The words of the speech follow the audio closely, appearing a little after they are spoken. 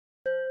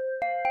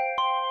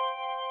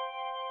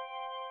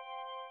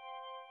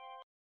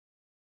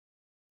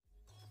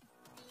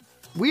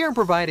We are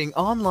providing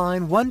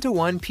online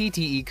one-to-one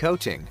PTE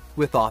coaching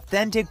with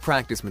authentic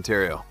practice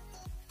material.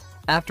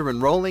 After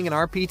enrolling in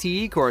our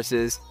PTE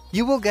courses,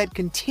 you will get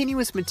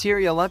continuous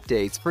material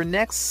updates for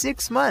next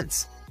 6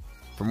 months.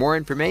 For more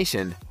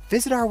information,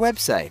 visit our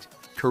website,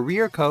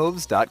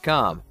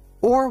 CareerCoves.com,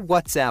 or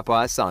WhatsApp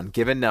us on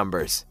given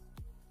numbers.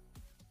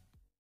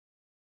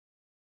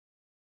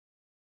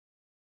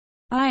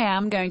 I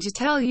am going to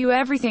tell you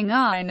everything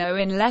I know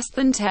in less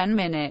than 10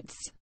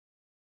 minutes.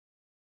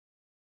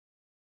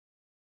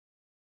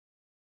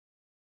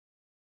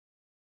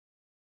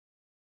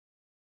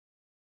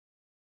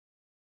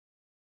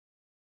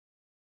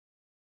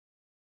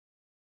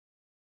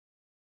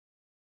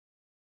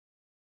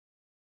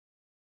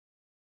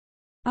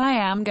 I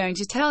am going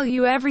to tell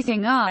you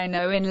everything I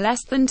know in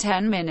less than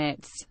 10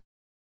 minutes.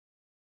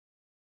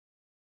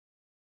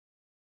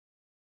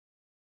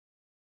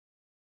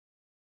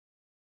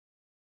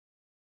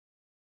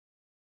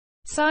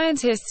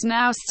 Scientists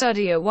now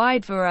study a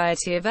wide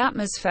variety of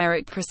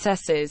atmospheric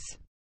processes.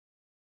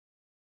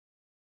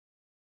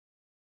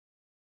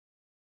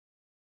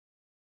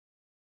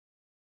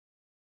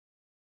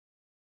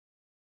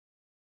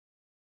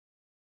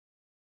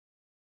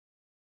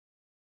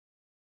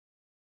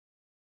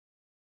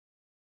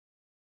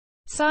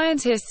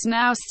 Scientists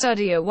now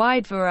study a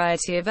wide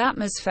variety of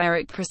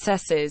atmospheric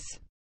processes.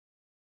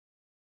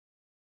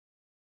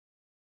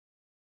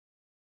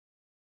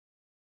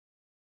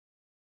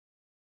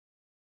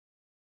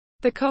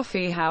 The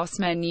coffee house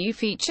menu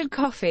featured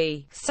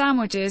coffee,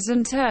 sandwiches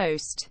and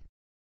toast.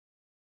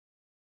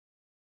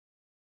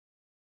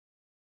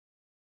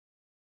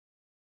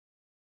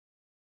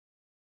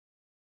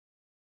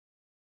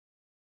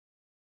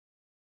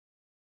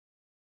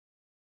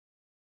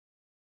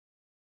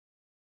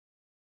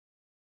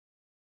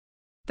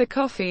 The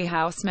coffee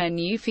house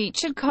menu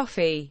featured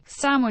coffee,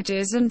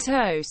 sandwiches and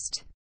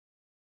toast.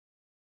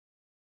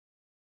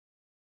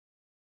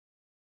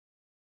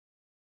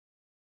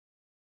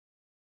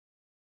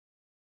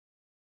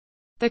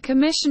 The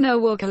Commissioner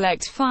will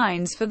collect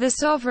fines for the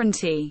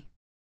sovereignty.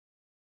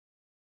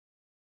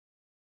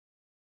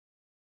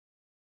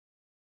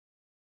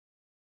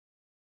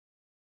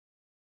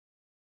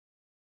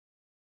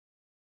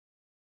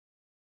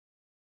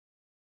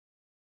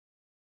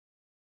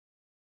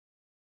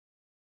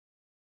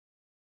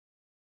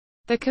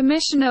 The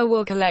Commissioner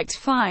will collect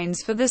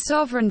fines for the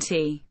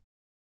sovereignty.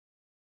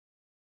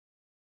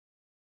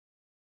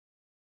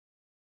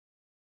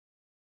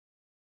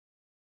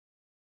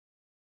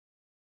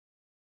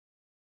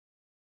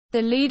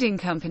 The leading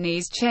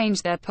companies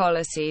changed their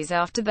policies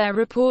after their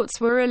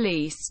reports were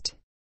released.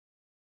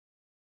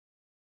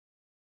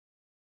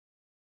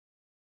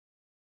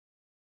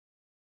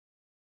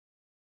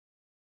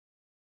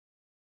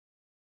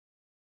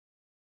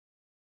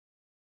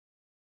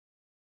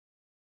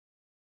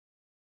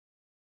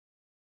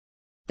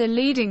 The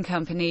leading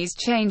companies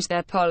changed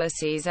their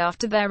policies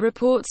after their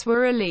reports were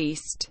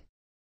released.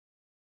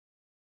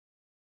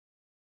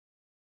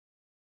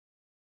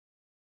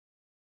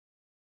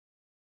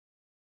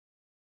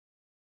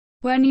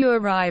 When you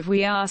arrive,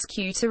 we ask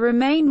you to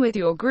remain with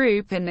your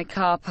group in the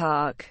car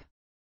park.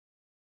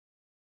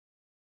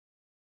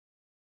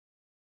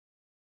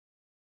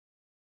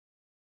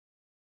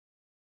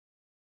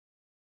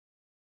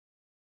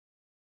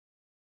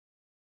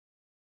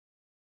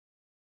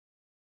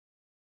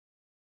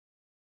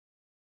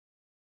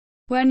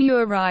 When you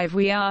arrive,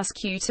 we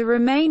ask you to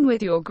remain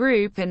with your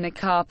group in the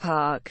car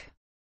park.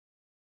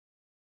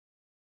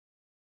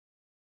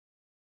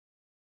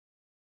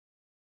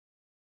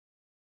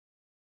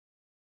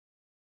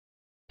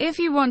 If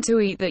you want to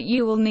eat that,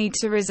 you will need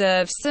to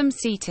reserve some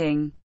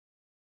seating.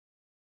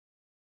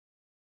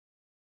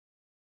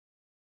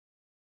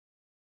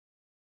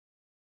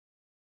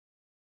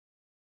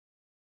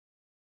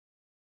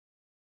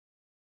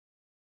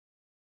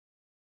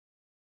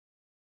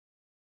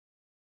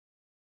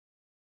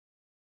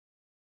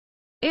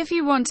 If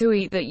you want to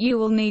eat that, you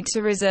will need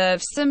to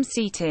reserve some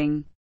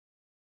seating.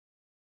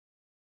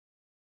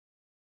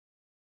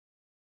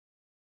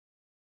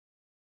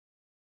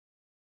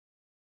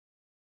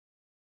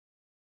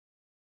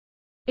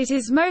 It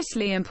is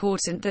mostly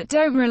important that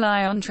don't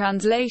rely on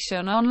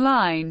translation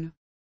online.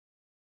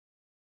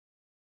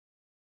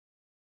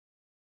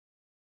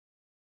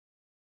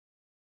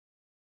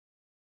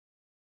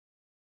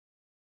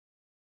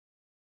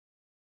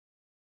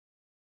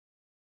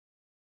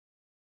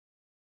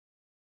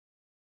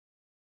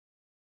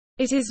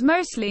 It is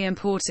mostly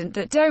important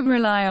that don't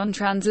rely on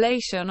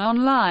translation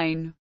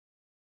online.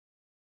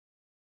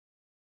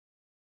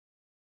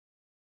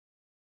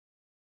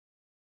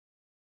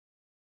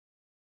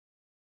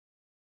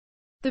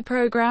 The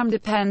program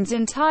depends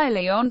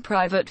entirely on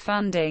private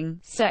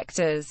funding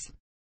sectors.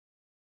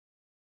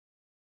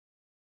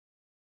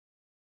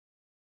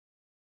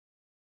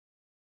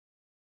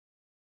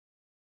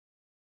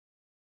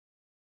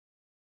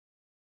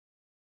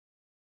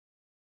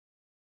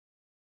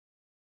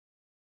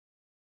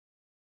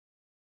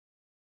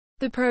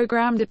 The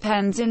program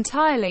depends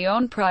entirely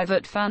on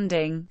private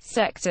funding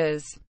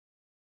sectors.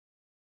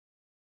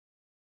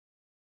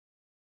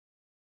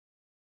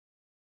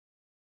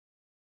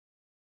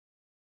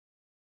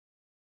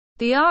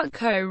 The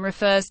article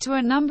refers to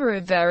a number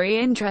of very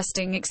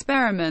interesting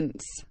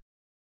experiments.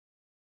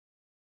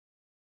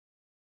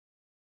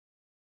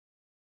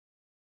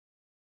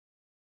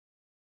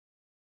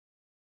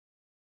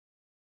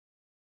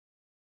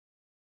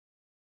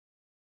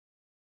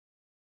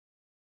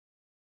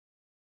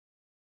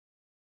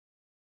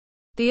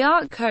 The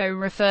article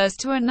refers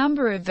to a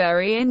number of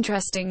very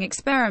interesting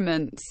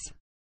experiments.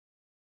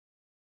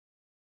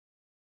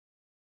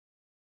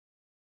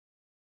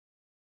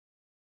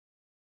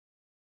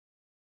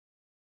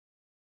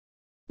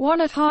 One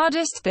of the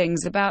hardest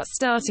things about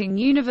starting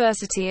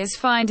university is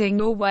finding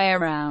your way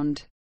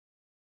around.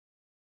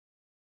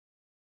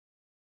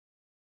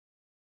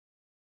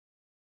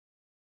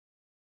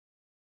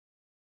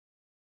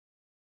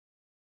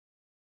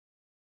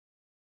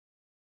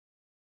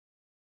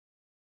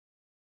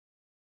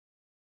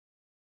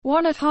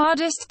 One of the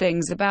hardest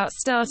things about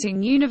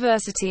starting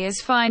university is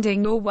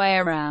finding your way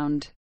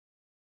around.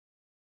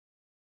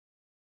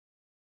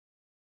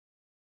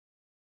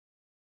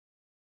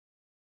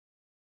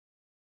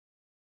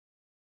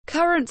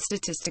 Current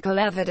statistical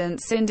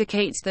evidence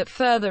indicates that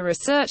further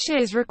research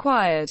is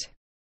required.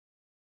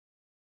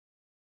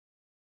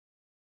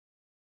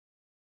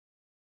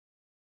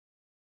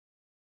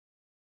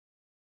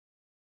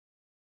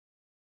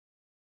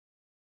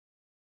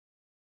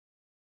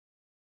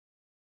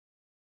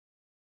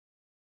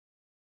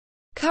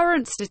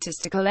 Current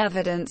statistical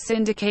evidence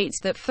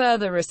indicates that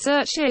further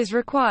research is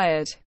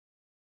required.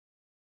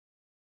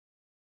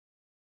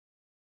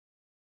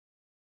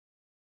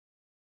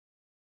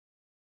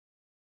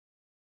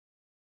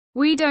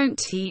 We don't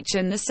teach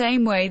in the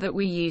same way that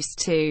we used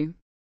to.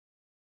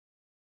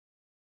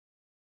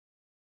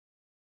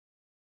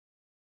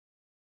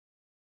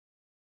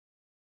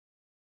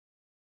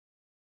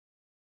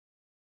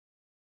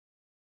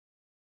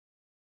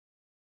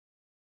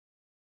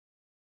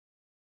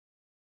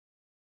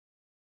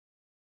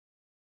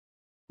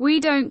 We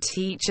don't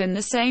teach in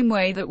the same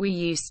way that we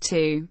used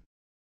to.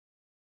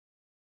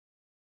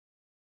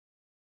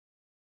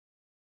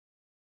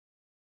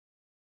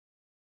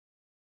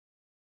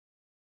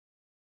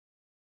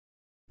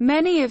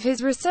 Many of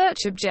his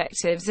research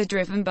objectives are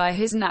driven by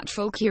his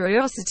natural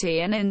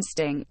curiosity and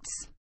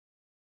instincts.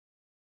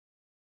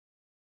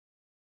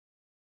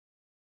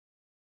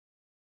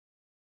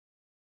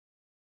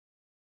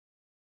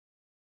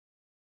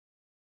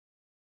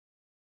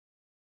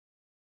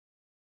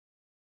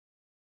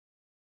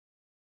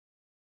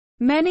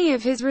 Many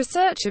of his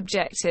research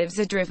objectives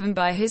are driven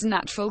by his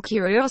natural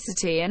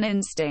curiosity and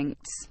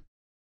instincts.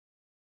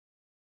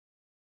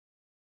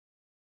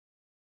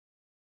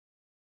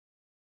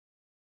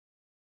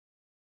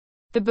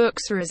 The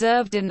books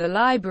reserved in the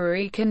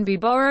library can be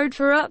borrowed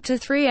for up to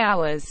 3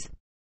 hours.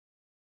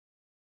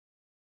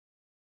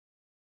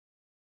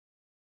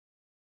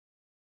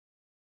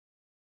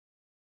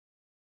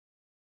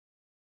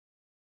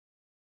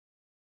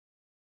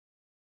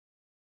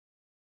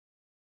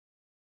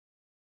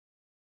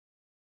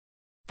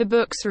 The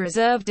books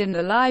reserved in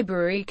the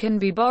library can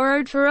be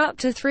borrowed for up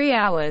to 3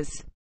 hours.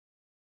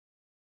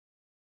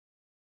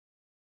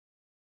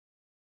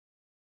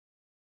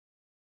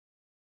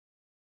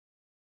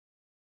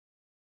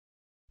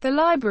 The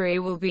library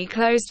will be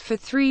closed for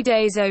 3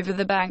 days over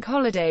the bank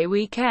holiday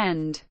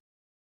weekend.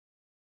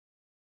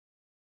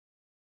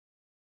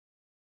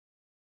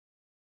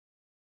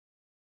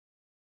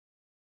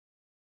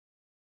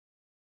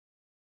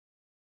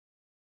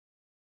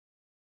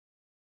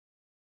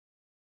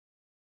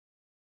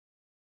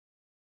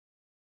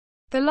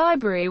 The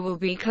library will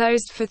be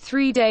closed for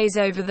 3 days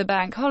over the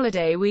bank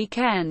holiday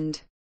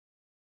weekend.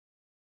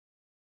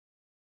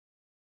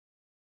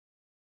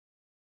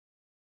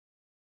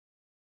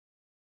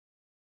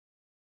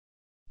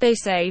 They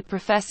say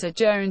Professor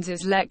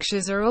Jones's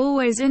lectures are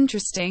always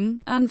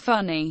interesting and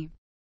funny.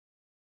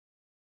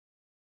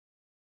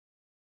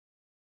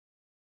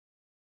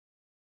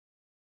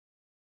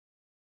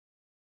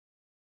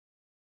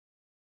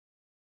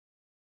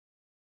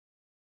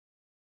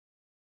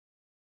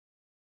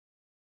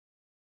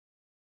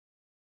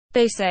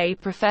 They say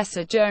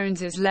Professor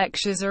Jones's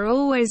lectures are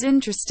always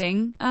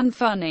interesting and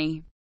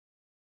funny.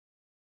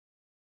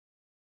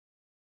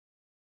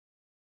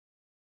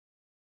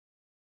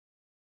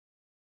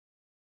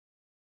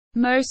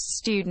 Most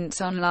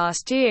students on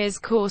last year's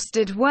course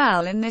did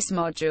well in this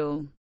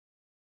module.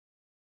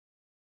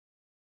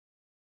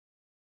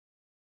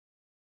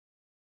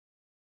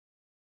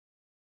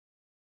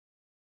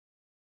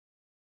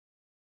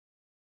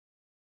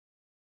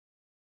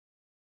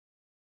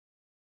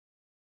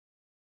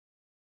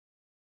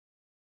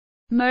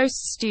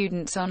 Most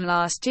students on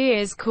last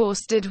year's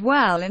course did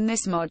well in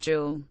this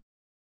module.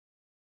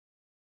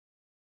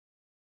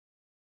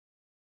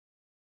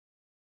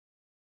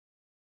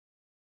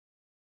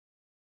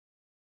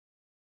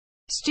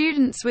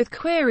 Students with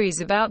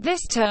queries about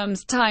this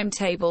term's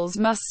timetables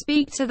must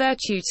speak to their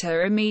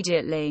tutor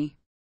immediately.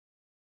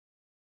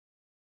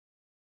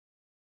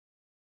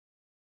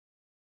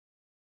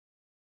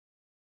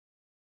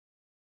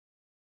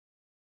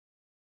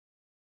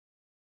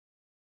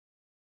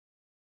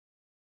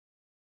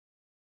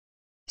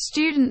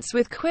 Students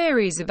with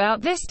queries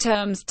about this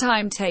term's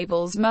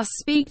timetables must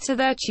speak to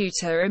their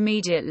tutor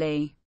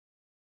immediately.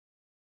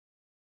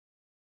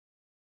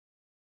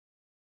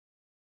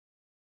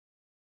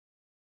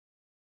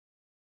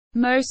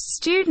 Most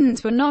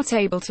students were not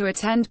able to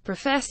attend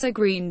Professor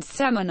Green's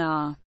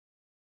seminar.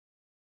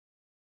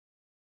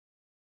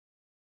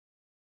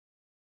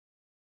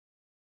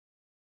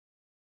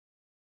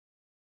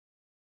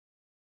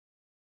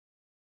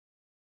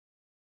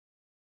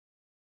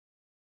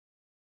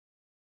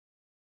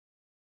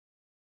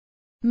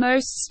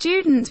 Most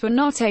students were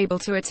not able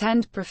to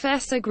attend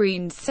Professor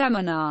Green's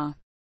seminar.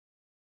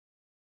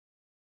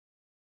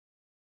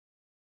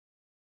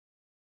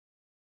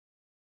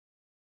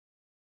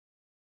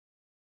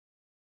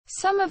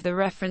 Some of the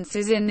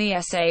references in the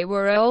essay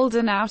were old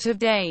and out of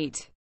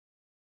date.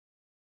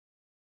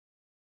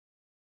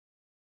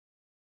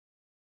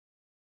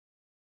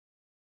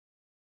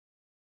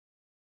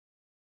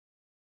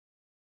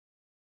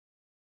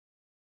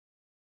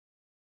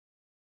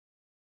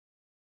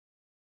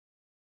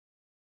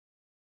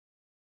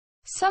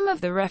 Some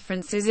of the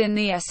references in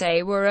the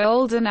essay were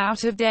old and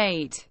out of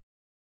date.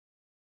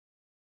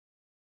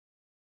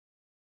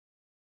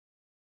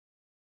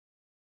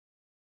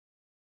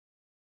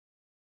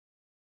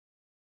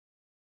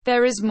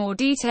 There is more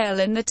detail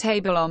in the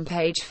table on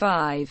page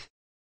 5.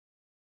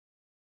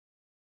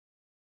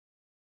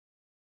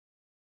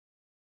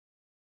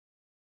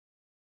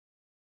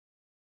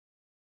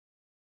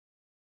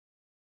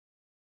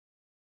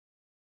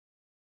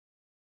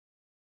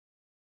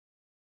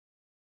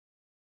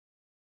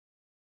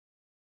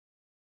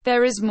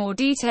 There is more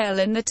detail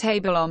in the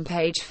table on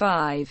page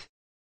 5.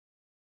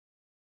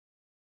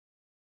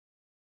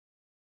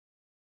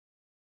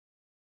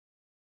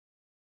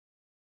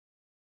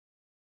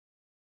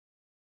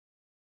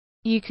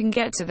 You can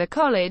get to the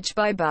college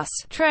by bus,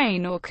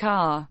 train or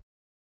car.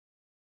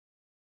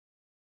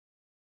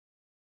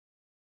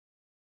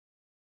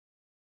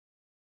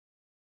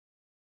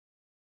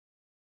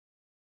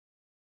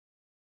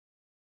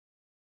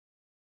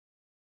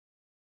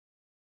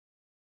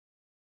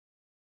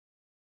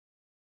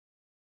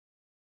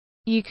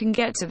 You can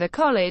get to the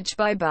college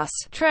by bus,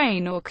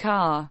 train or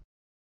car.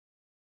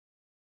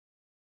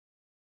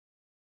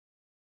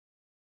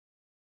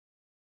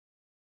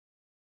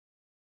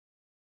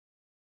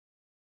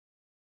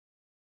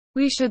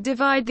 We should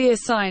divide the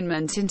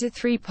assignment into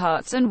 3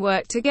 parts and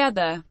work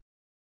together.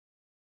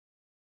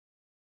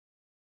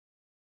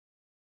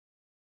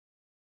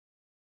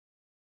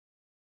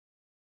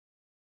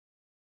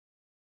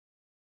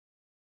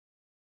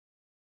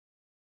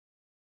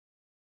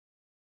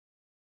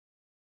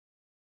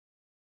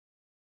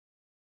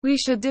 We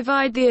should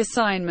divide the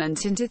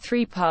assignment into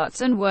 3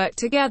 parts and work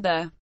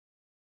together.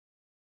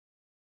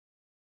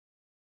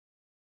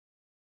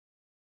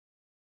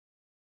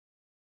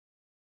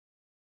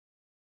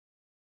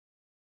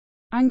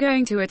 I'm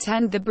going to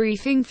attend the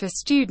briefing for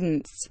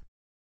students.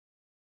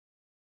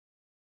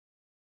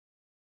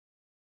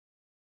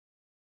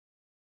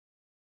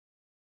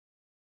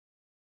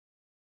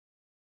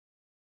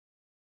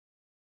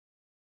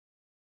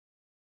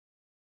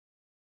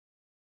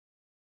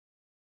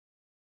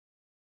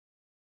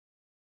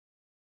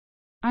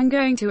 I'm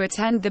going to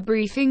attend the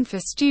briefing for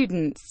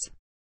students.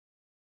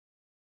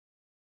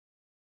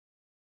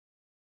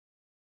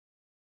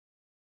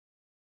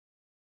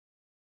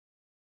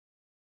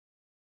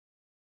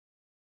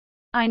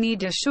 I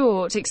need a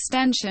short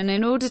extension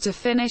in order to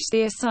finish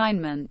the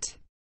assignment.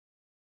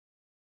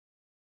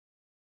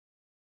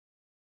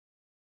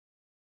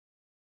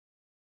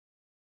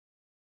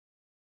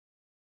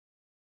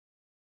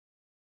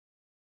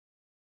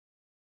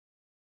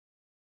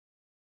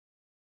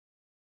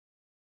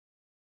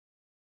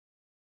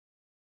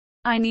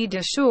 I need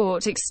a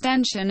short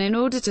extension in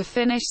order to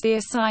finish the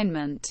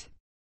assignment.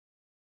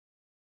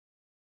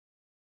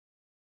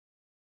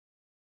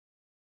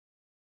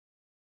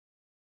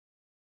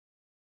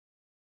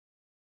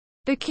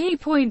 The key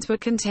points were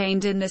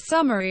contained in the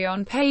summary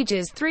on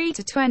pages 3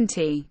 to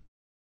 20.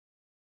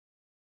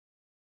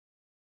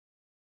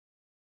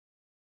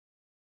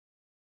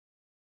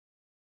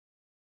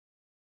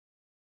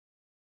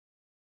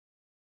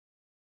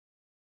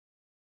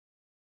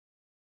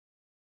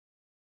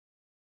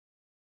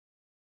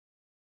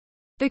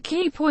 The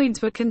key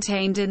points were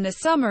contained in the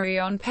summary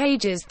on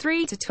pages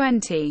 3 to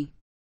 20.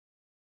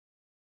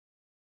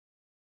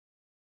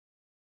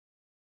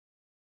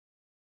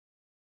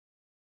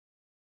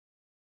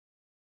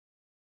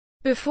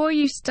 Before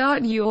you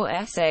start your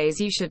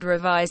essays, you should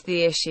revise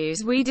the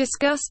issues we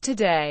discussed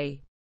today.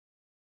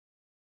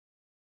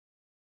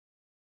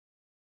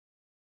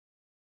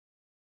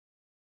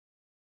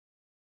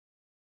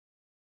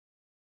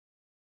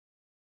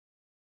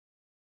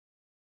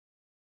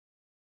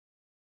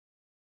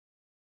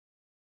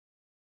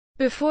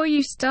 Before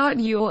you start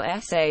your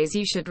essays,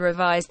 you should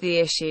revise the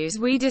issues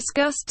we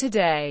discussed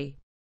today.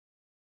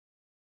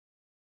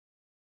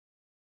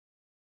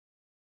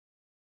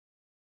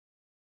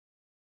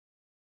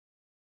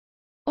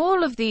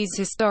 All of these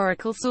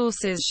historical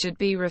sources should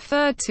be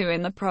referred to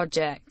in the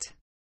project.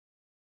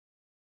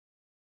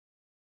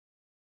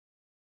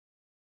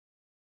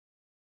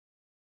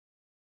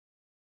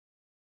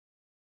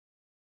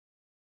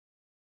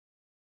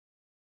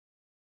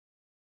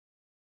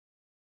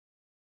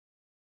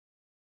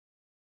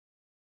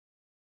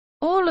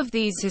 of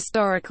these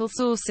historical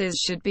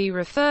sources should be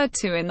referred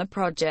to in the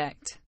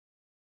project.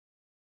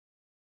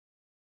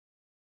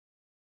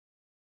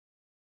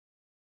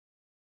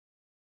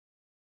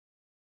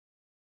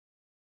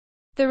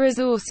 The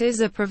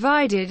resources are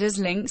provided as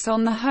links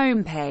on the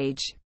home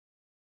page.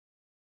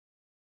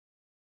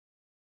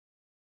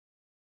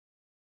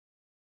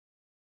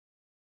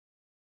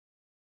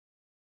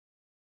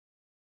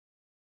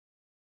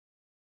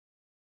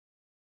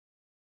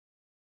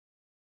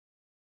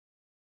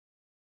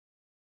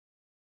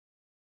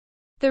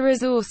 The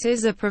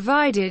resources are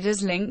provided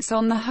as links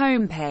on the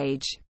home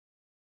page.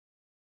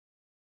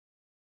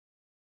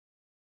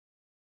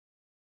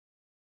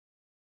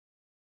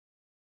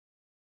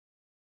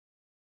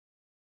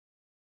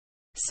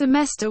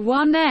 Semester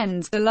 1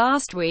 ends the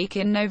last week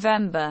in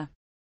November.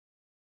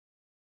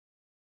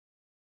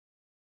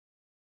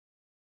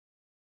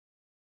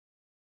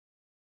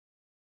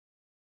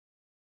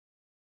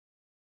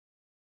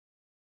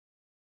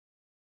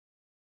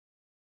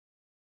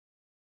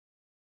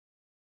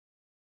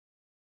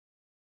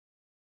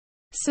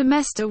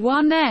 Semester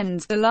 1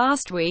 ends the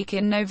last week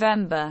in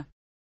November.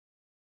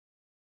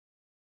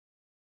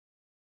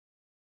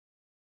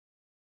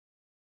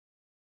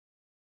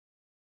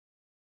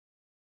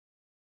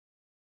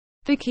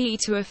 The key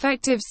to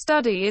effective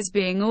study is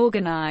being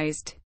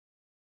organized.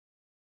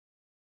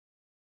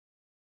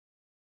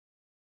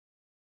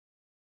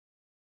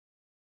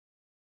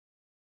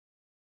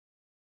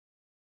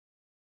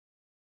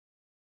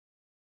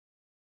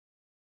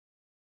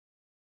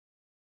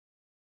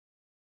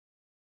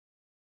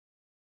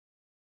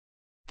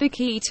 The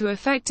key to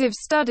effective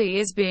study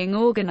is being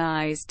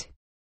organized.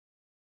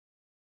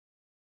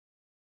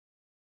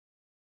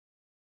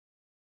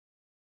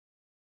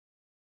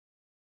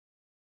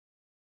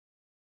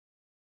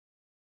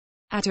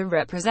 At a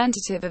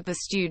representative of the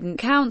Student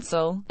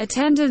Council,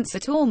 attendance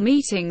at all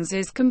meetings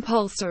is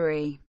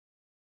compulsory.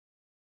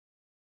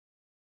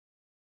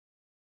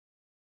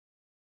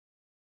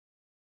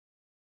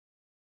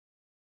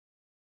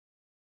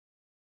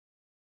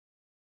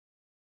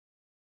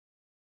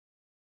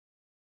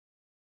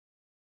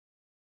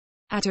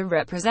 At a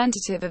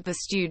representative of the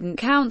Student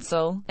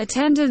Council,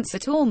 attendance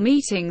at all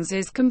meetings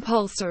is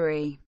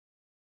compulsory.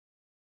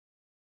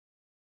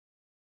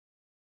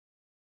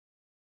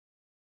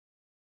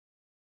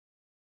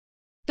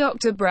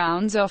 Dr.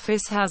 Brown's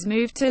office has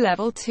moved to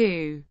Level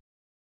 2.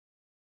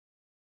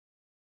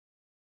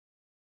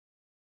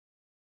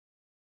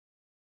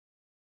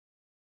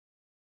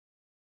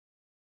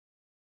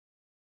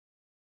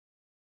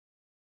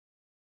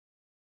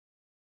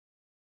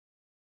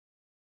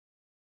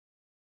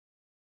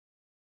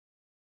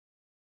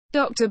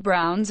 Dr.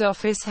 Brown's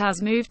office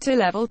has moved to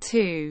Level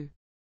 2.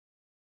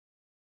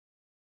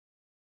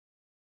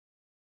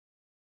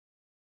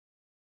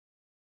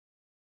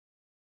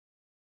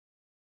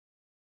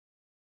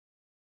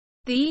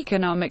 The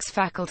Economics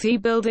Faculty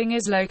Building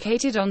is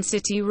located on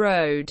City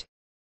Road.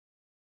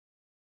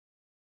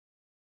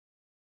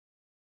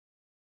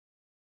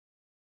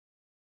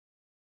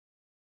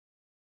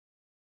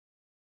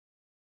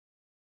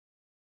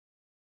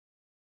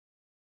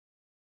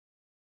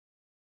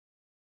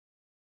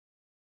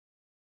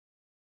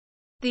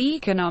 The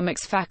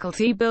Economics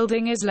Faculty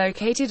Building is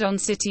located on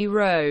City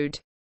Road.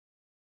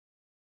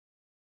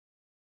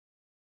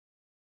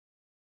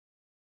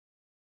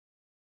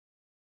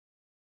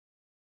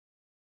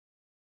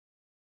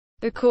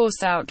 The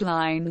course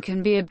outline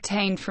can be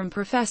obtained from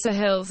Professor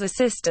Hill's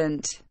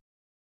assistant.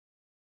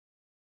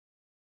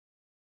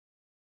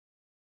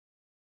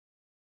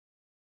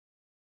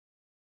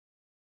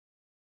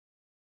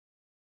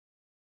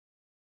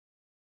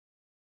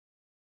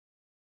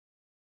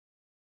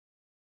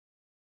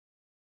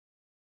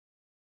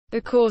 The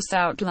course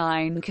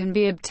outline can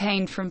be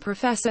obtained from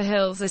Professor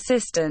Hill's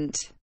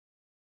assistant.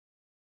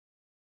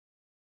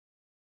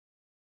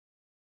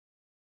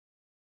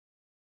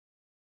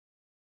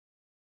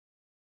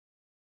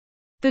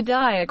 The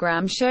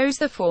diagram shows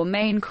the four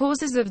main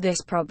causes of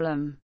this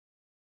problem.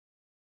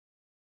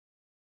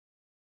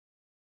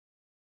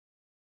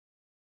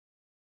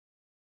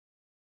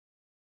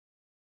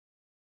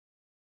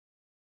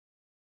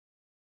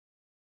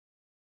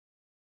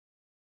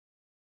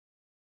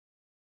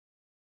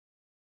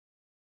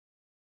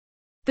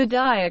 The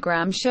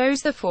diagram shows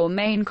the four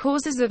main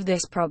causes of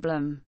this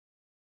problem.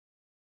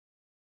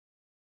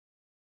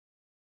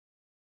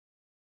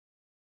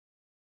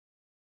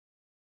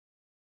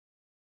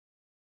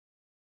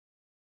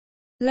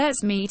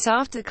 Let's meet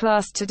after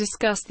class to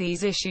discuss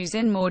these issues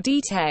in more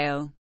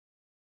detail.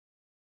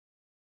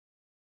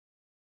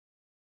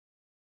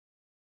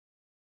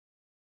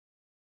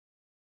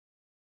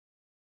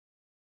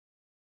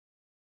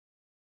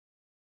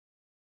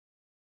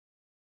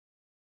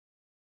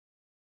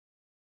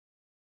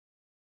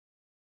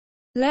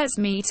 Let's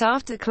meet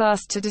after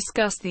class to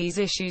discuss these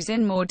issues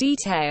in more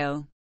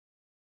detail.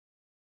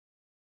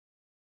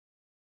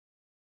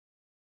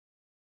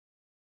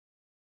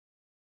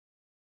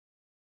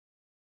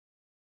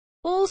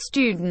 All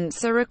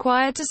students are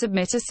required to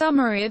submit a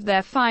summary of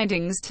their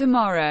findings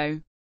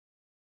tomorrow.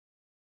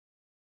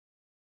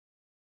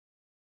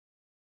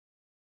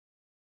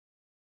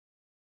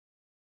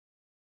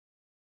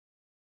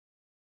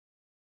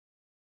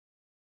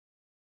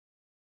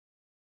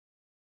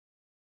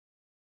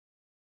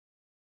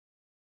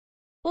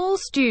 All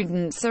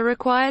students are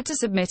required to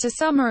submit a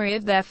summary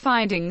of their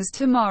findings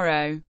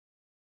tomorrow.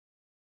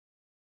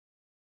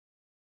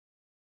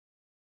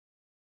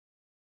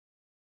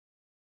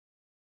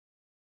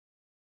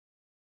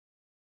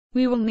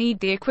 We will need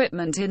the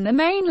equipment in the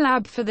main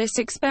lab for this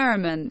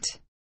experiment.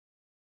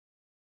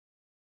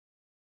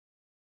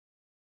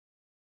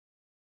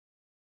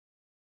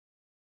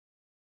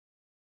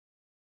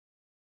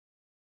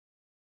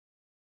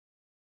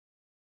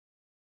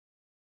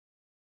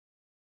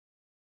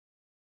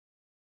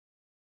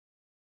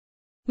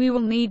 We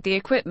will need the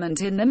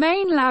equipment in the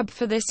main lab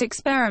for this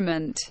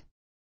experiment.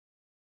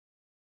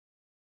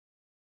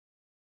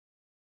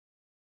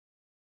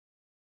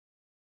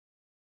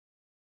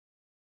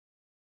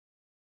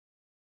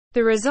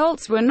 The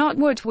results were not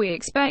what we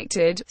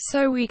expected,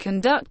 so we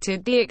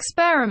conducted the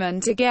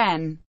experiment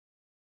again.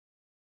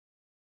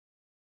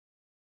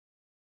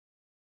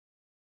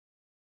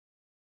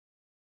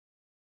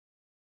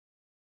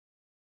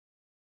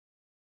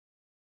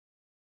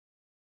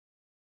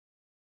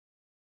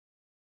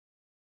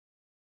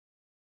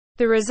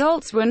 The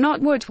results were not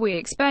what we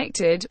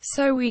expected,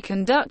 so we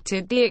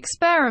conducted the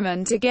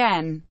experiment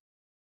again.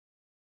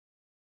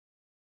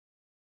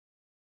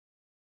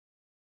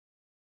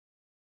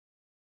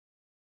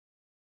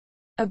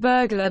 A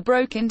burglar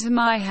broke into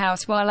my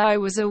house while I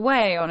was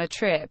away on a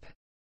trip.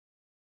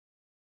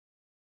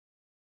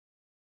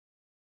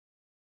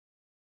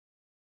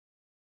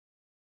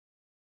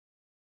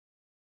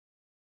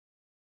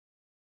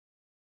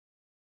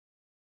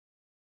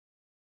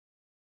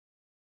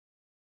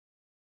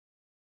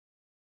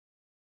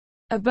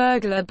 A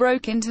burglar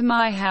broke into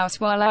my house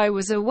while I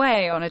was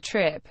away on a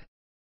trip.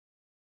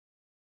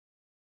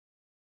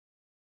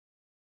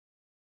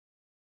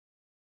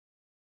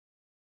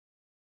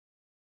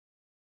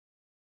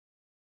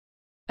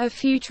 A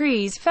few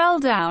trees fell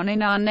down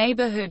in our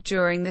neighborhood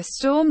during the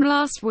storm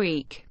last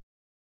week.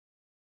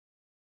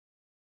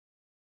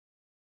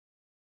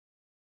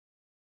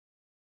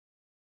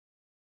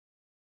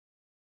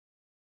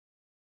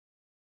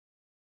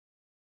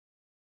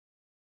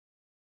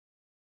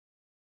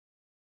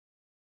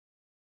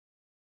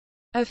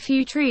 A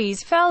few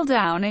trees fell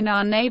down in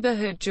our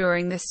neighborhood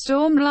during the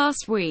storm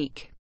last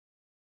week.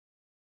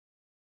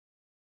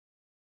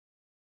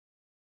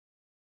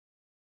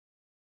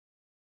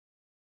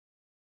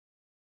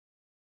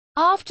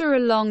 After a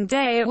long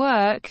day at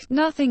work,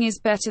 nothing is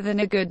better than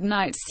a good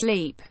night's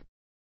sleep.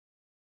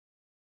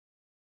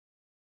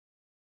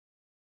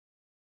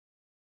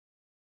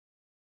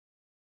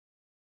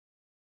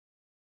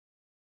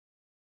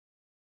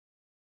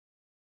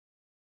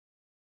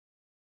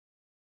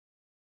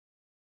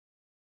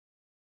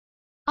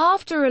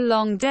 After a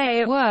long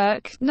day at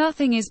work,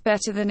 nothing is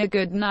better than a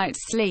good night's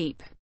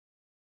sleep.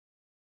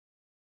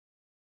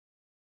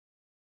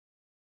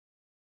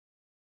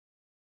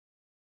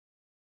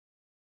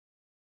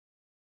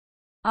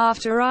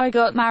 After I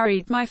got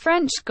married, my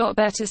French got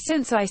better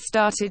since I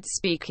started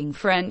speaking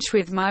French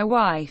with my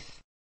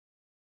wife.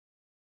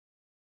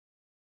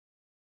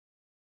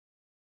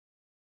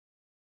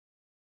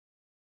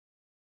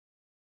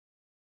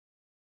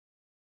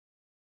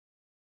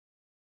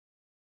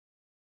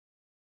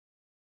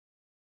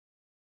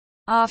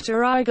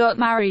 After I got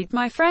married,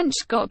 my French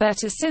got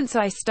better since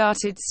I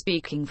started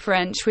speaking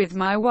French with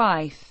my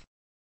wife.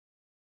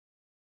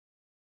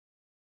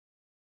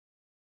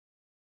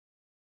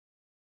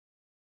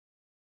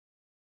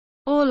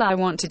 All I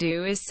want to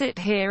do is sit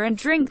here and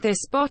drink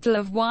this bottle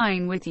of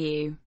wine with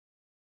you.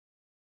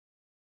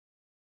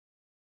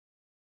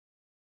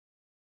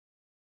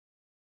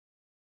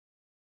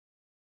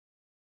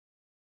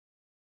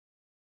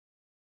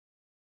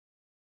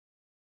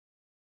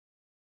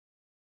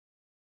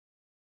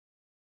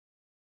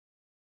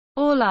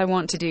 All I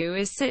want to do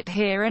is sit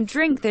here and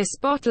drink this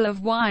bottle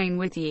of wine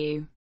with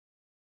you.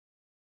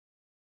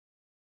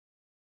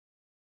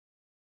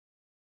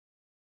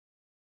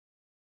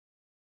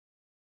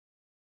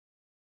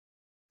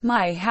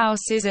 My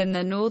house is in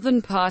the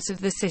northern part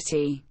of the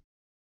city.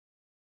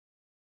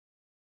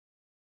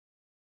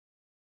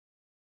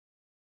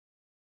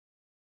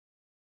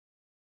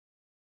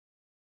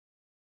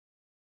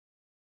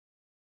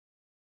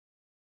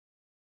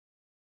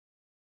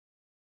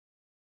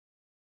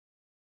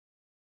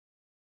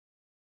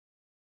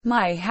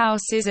 My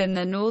house is in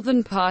the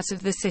northern part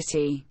of the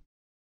city.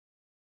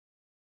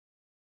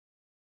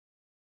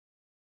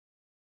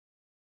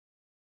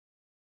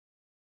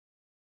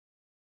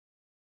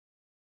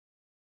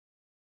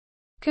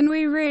 Can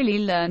we really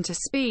learn to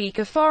speak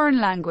a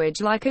foreign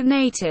language like a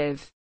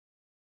native?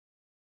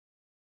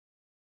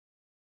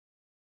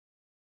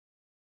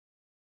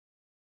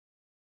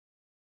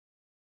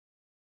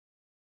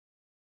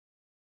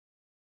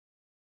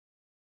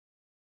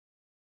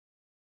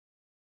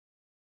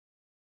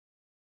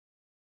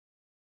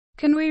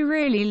 Can we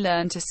really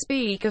learn to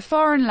speak a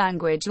foreign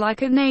language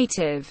like a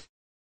native?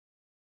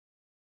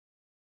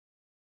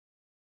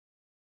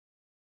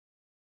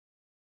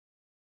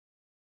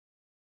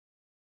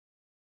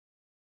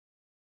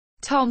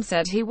 Tom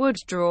said he would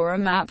draw a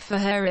map for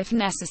her if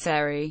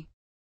necessary.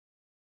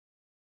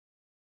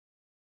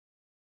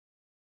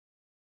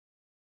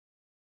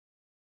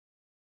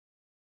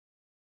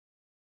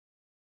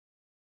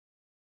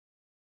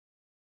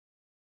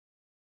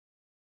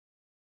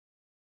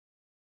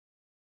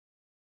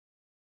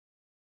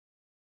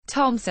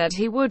 Tom said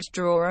he would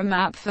draw a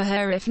map for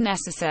her if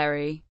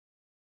necessary.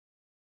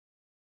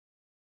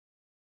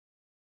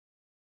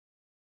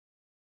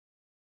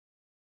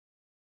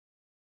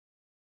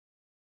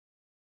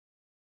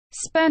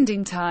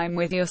 Spending time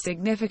with your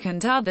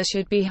significant other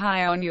should be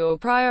high on your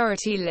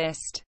priority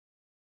list.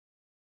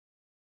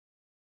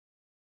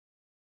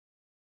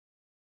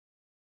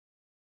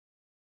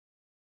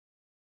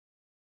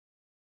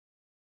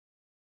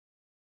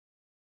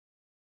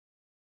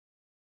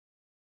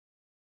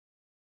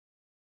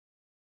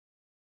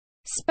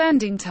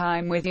 Spending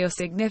time with your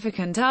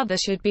significant other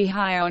should be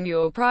high on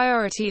your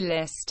priority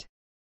list.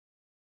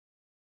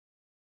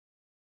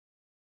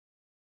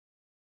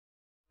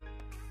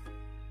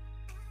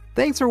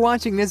 Thanks for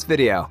watching this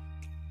video.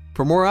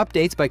 For more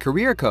updates by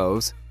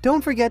CareerCoves,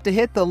 don't forget to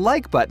hit the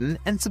like button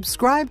and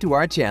subscribe to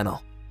our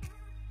channel.